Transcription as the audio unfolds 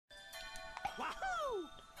Wahoo!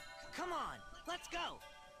 Come on, let's go.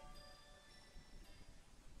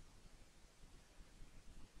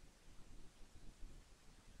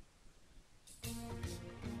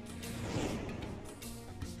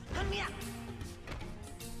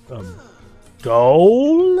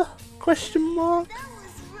 Goal? Question mark?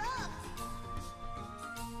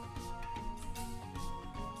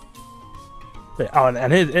 Wait, oh,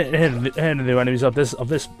 and here are the new enemies of this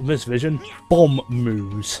vision. Bomb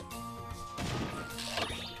moves.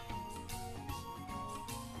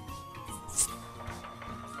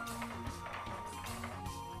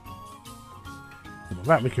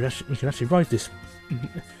 Right, we can actually ride this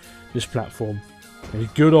this platform.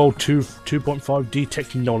 Good old 2.5D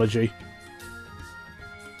technology.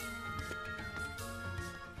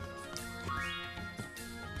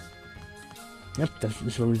 Yep,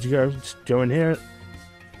 that's where we need to go. Just go in here.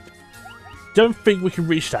 Don't think we can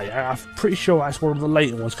reach that yet. I'm pretty sure that's one of the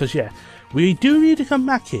later ones, because yeah, we do need to come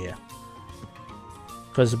back here.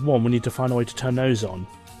 Because one, we need to find a way to turn those on.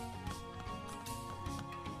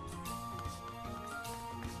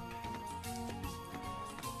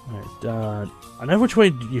 Right, I know which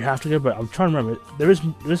way you have to go, but I'm trying to remember. There is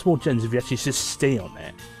more gens if you actually just stay on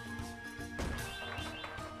it.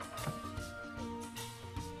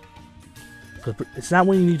 It's that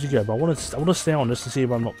way you need to go, but I want to stay on just to see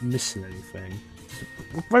if I'm not missing anything.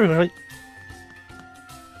 Very quickly.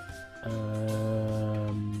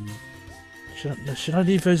 Should I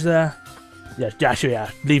leave those there? Yeah, actually,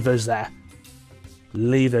 yeah. Leave those there.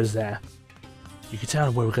 Leave those there. You can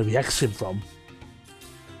tell where we're going to be exiting from.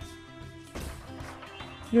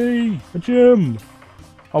 Yay! A gem!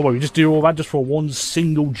 Oh, well, we just do all that just for one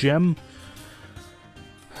single gem?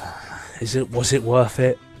 Was it worth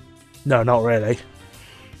it? No, not really.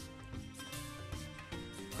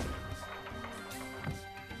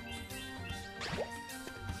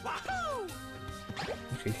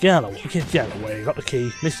 Okay, get out of the way. You got the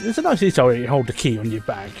key. It's a nice detail where you hold the key on your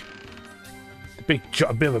back. A bit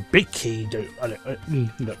of a big key. Don't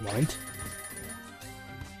mind.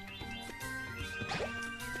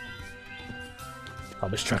 Oh,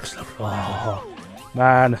 this track's lovely. Oh,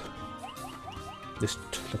 man. The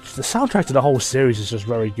soundtrack to the whole series is just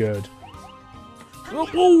very good.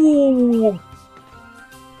 Oh,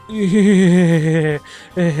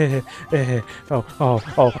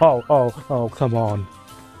 come on.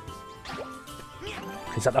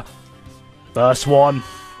 Is that the first one?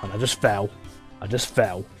 And I just fell.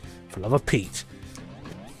 For love of Pete.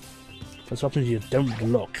 That's what happens when you don't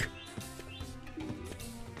look.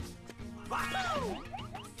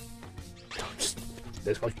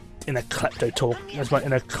 There's my inner klepto talk. There's my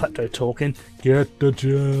inner klepto talking. Get the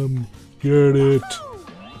gem. Get it.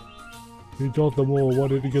 You got them all. Why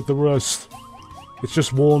did you get the rest? It's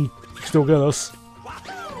just one. You can still get us.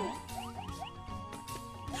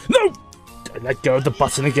 No! Let go of the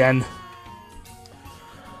button again.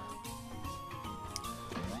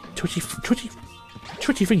 Twitchy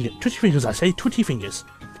fingers, I say. Twitchy fingers.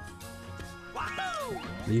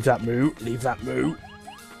 Leave that moo. Leave that moo.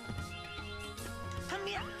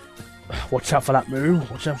 Watch out for that moo.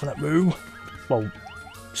 Watch out for that moo. Well,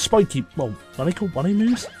 spiky. Well, are they called bunny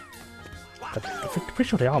moves? I'm pretty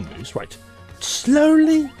sure they are moves. Right.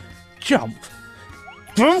 Slowly jump.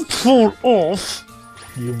 Don't fall off.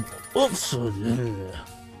 You also. Do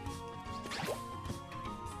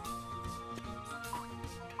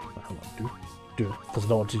it. Because I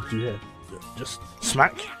don't want to do it. Just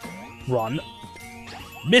smack. Run.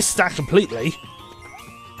 Missed that completely.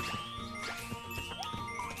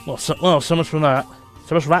 Well, so much for that.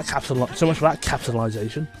 So much for that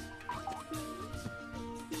capitalization.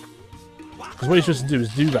 Because what you're supposed to do is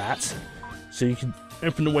do that, so you can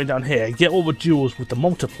open the way down here, get all the jewels with the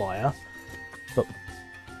multiplier. But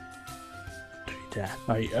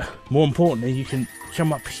more importantly, you can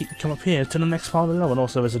come up here to the next part of the level, and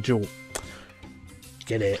also there's a jewel.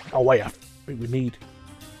 Get it? Oh wait, I think we need.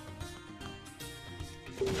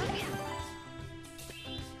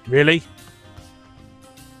 Really?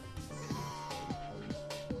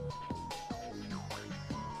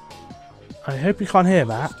 I hope you can't hear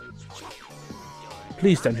that.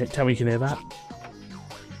 Please don't tell me you can hear that.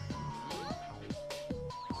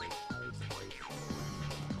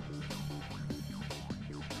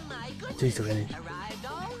 Please don't hear. Arrived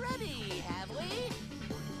already, have we?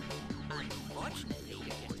 Unfortunately, you're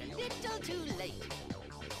just a little too late.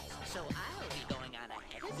 So I'll be going on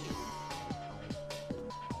ahead of you.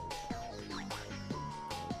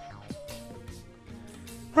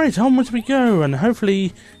 Right, onwards we go, and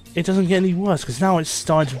hopefully it doesn't get any worse, because now it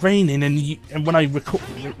starts raining, and when I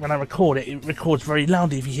record it, it records very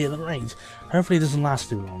loudly if you hear the rain. Hopefully it doesn't last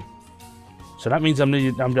too long. So that means I'm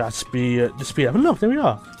gonna have to be speed up. And look, there we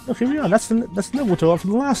are. Look, here we are. That's level 2 after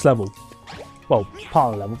the last level. Well,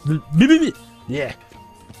 part of the level. Yeah.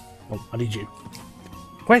 Oh, I need you.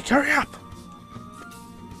 Quick, hurry up!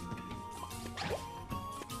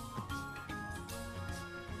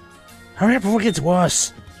 Hurry up before it gets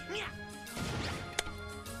worse.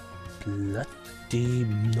 Bloody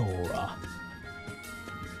Nora.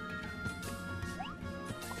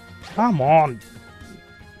 Come on.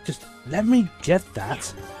 Just let me get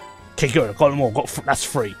that. Okay, good. I've got them all. That's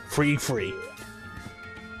free. Free.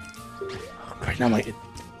 Oh, great, now I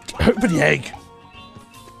open the egg.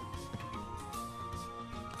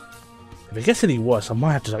 If it gets any worse, I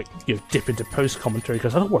might have to like dip into post commentary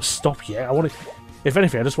because I don't want to stop yet. I want to. If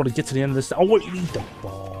anything, I just want to get to the end of this. Oh, wait, you need the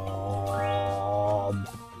bomb.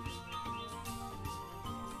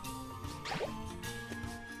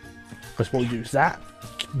 Because what we do is that.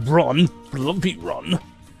 Run. Lumpy run.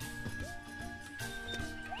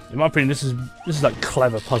 In my opinion, this is like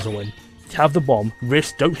clever puzzling. You have the bomb,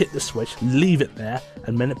 don't hit the switch, leave it there,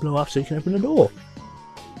 and then it blow up so you can open the door.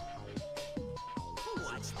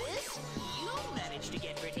 What's this? You managed to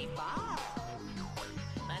get pretty far.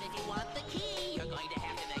 But if you want the key, you're going to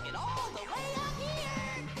have to make it all the way up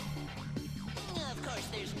here. Of course,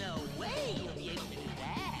 there's no way you'll be able to do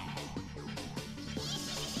that.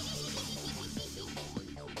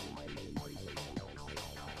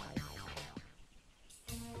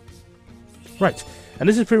 Right, and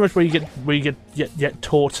this is pretty much where you get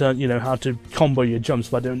taught, how to combo your jumps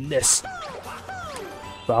by doing this.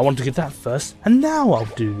 But I want to get that first, and now I'll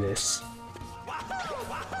do this. I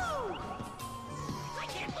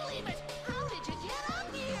can't believe it! How did you get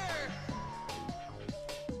up here?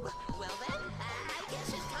 Well then, I guess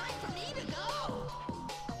it's time for me to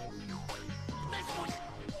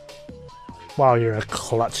go. Wow, you're a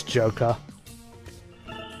clutch joker.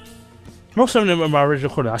 And also in my original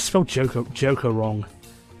recording, I spelled Joker wrong.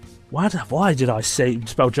 Why did I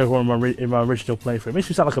spell Joker wrong in my original playthrough? It makes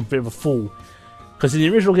me sound like a bit of a fool. Because in the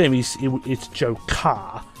original game, it's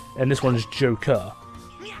Joker, and this one is Joker.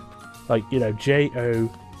 Like, J-O-K-A.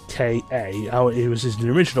 Oh, it was in the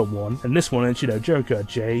original one, and this one is, Joker,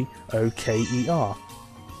 J-O-K-E-R.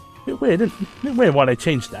 Bit weird why they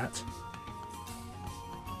changed that.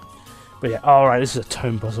 But yeah, alright, this is a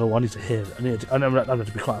tone puzzle. I need to hear it. I know I have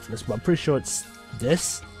to be quiet for this, but I'm pretty sure it's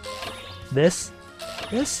this. This.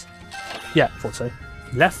 Yeah, thought so.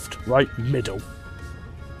 Left, right, middle.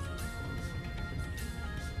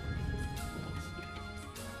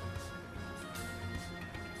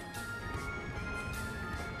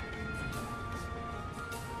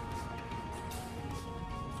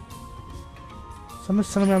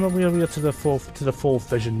 Someone's telling me I'm not going to get to the fourth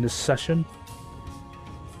vision this session.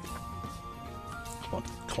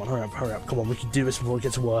 Come on, hurry up. Come on, we can do this before it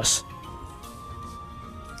gets worse.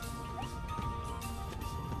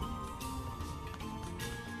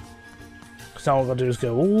 Because now what we're going to do is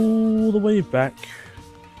go all the way back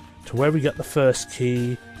to where we got the first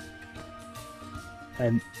key.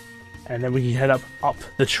 And then we can head up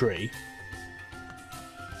the tree.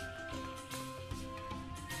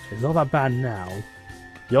 It's not that bad now.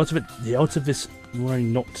 The odds of this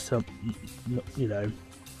running not to,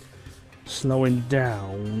 slowing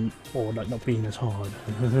down or like not being as hard.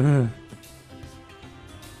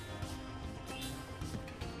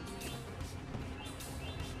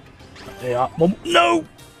 They are. Well, no!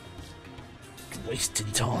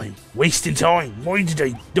 Wasting time. Why did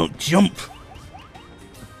I not jump?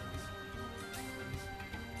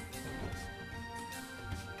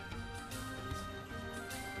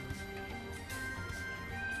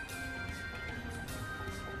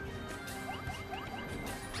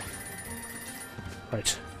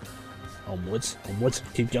 Right. Onwards.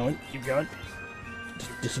 Keep going.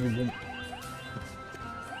 This will be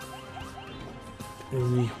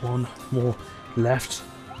only one more left.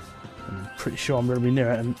 I'm pretty sure I'm going to be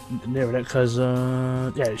nearing it because,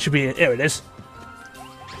 yeah, it should be. Here it is.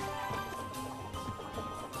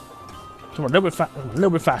 Come on, a little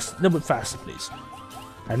bit faster, please.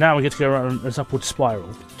 And now we get to go around this upward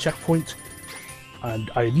spiral. Checkpoint.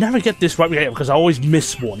 And I never get this right because I always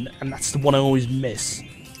miss one, and that's the one I always miss.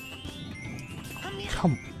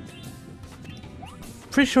 Come.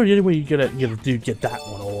 Pretty sure the only way you're gonna get that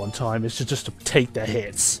one all on time is just to take the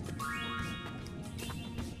hits.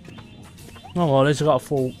 Oh well, at least I got a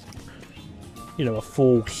full, a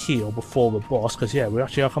full heal before the boss. Because yeah, we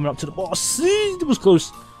actually are coming up to the boss. See, it was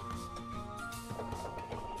close.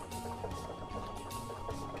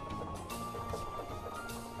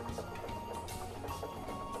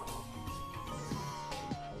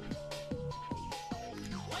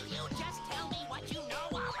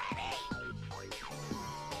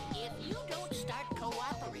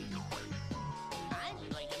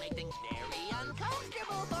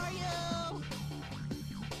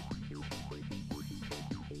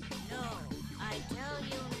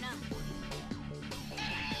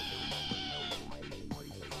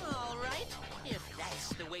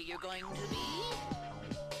 going to be?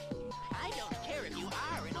 I don't care if you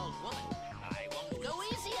are an old woman. I won't go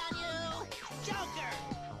easy on you. Joker!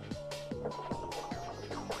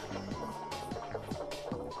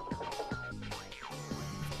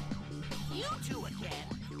 You two again.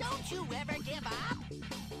 Don't you ever give up?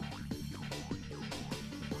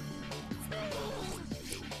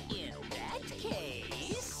 In that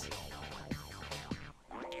case,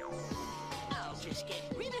 I'll just get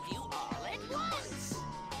rid of you all at once.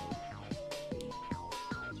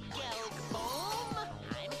 Gelg Boom,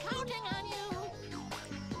 I'm counting on you.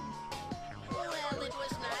 Well, it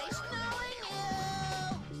was nice knowing you.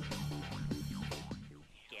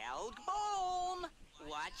 Gelg Boom,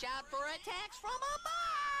 watch out for attacks from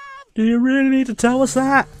above. Do you really need to tell us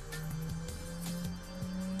that?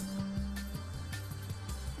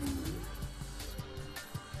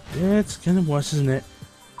 Yeah, it's getting worse, isn't it?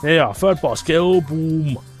 There you are, third boss, Gelg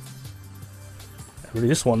Boom. Really,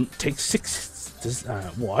 this one takes 6 hits.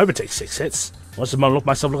 Well, I hope it takes 6 hits. Once I'm gonna look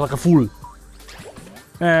myself look like a fool.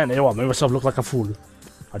 And there you are, make myself look like a fool.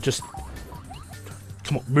 I just...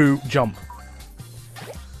 Come on, move, jump.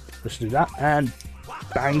 Let's do that, and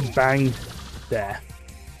bang, bang, there.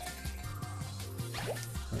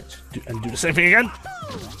 Let's do the same thing again.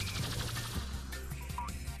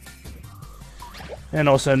 And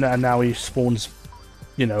also now he spawns,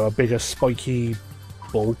 you know, a bigger spiky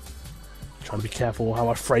ball. Trying to be careful how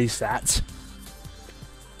I phrase that.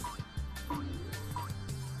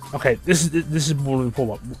 Okay, this is more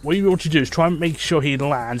important. What you want to do is try and make sure he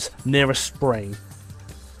lands near a spring,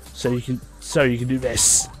 so you can do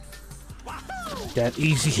this. Get an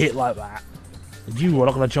easy hit like that, and you are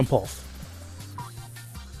not going to jump off.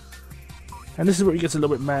 And this is where he gets a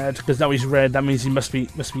little bit mad because now he's red. That means he must be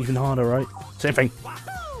even harder, right? Same thing.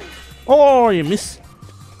 Oh, you miss.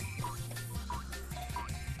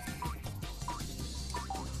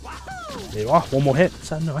 There you are. One more hit.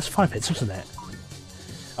 So, no, that's 5 hits, wasn't it?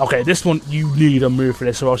 Okay, this one you need a move for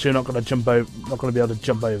this, or else you're not going to jump over. Not going to be able to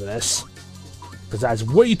jump over this because that's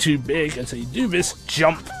way too big. And so you do this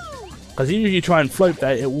jump. Because even if you try and float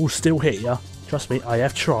there, it will still hit you. Trust me, I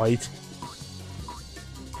have tried.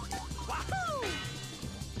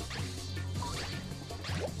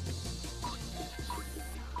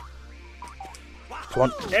 Come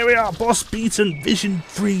on, there we are, boss beaten, Vision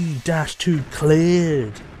 3-2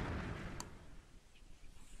 cleared.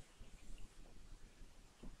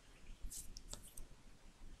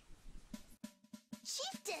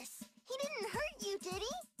 Chiefess, he didn't hurt you, did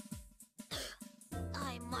he?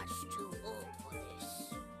 I'm much too old for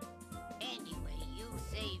this. Anyway, you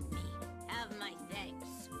saved me. Have my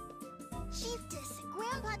thanks. Chiefess,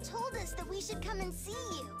 Grandpa told us that we should come and see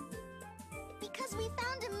you. Because we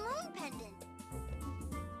found a moon pendant.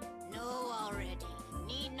 Know already.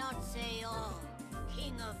 Need not say all.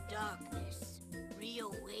 King of Darkness,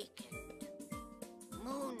 reawakened.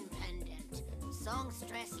 Moon pendant,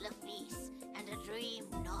 songstress Lafis, and a dream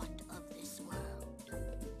not of this world.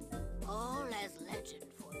 All as legend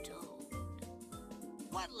foretold.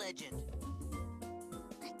 What legend?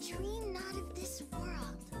 A dream not of this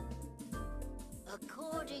world.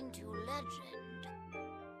 According to legend,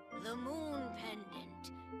 the moon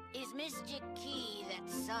pendant is mystic key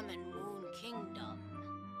that summon Moon Kingdom.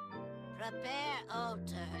 Prepare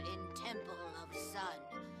altar in Temple of Sun,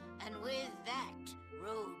 and with that,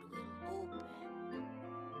 road will open.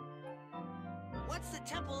 What's the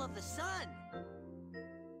Temple of the Sun?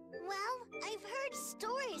 Well, I've heard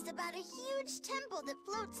stories about a huge temple that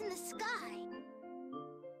floats in the sky.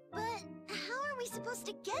 But how are we supposed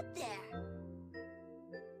to get there?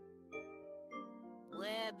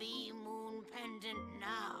 Where be Moon Pendant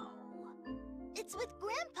now? It's with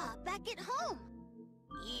Grandpa back at home.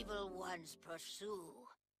 Evil ones pursue.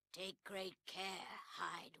 Take great care,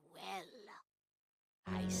 hide well.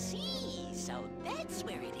 I see, so that's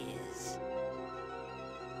where it is.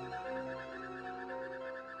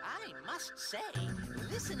 I must say,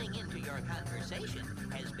 listening into your conversation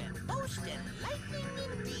has been most enlightening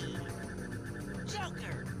indeed.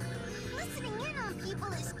 Joker! Listening in on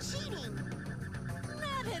people is cheating.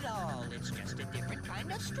 Not at all, it's just a different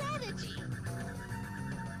kind of strategy.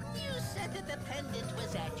 You said that the pendant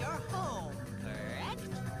was at your home, correct?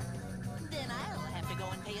 Then I'll have to go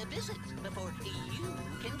and pay a visit before you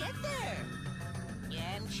can get there.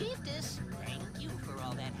 And Chiefess, thank you for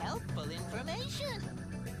all that helpful information.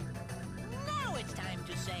 Now it's time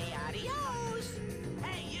to say adios.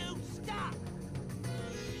 Hey, you, stop!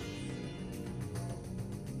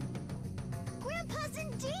 Grandpa's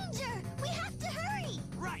in danger! We have to hurry!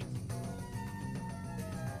 Right!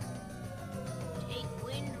 Take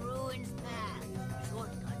Wind Ruin's path,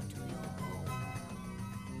 shortcut to your home.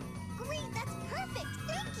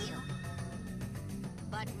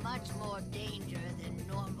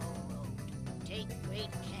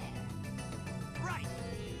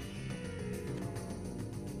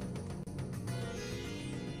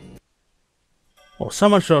 Well, so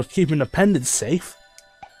much for keeping the pendant safe.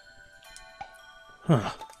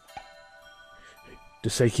 Huh.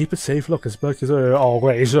 Just say keep it safe. Look, it's back. Oh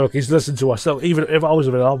wait, look, he's listening to us. So even if I was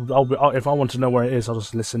with it, if I want to know where it is, I'll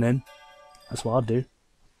just listen in. That's what I'll do.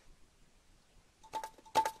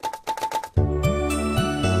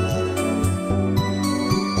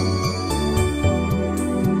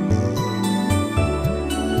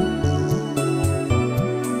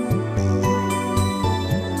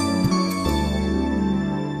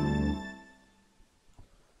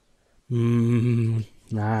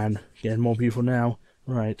 Man, getting more beautiful now.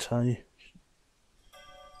 Right,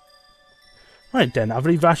 right then, I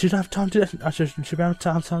believe I should have time to. I should be able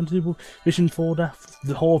to have time to do Vision 4,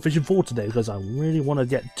 the whole Vision 4 today, because I really want to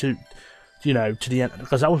get to, you know, to the end,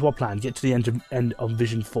 because that was my plan, get to the end of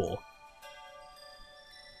Vision 4.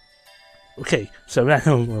 Okay, so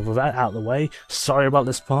with that out of the way, sorry about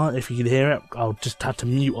this part. If you can hear it, I'll just have to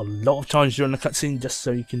mute a lot of times during the cutscene, just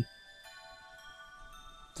so you can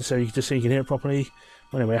hear it properly.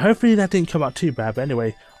 Anyway, hopefully that didn't come out too bad, but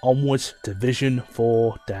anyway, onwards to Vision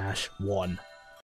 4-1.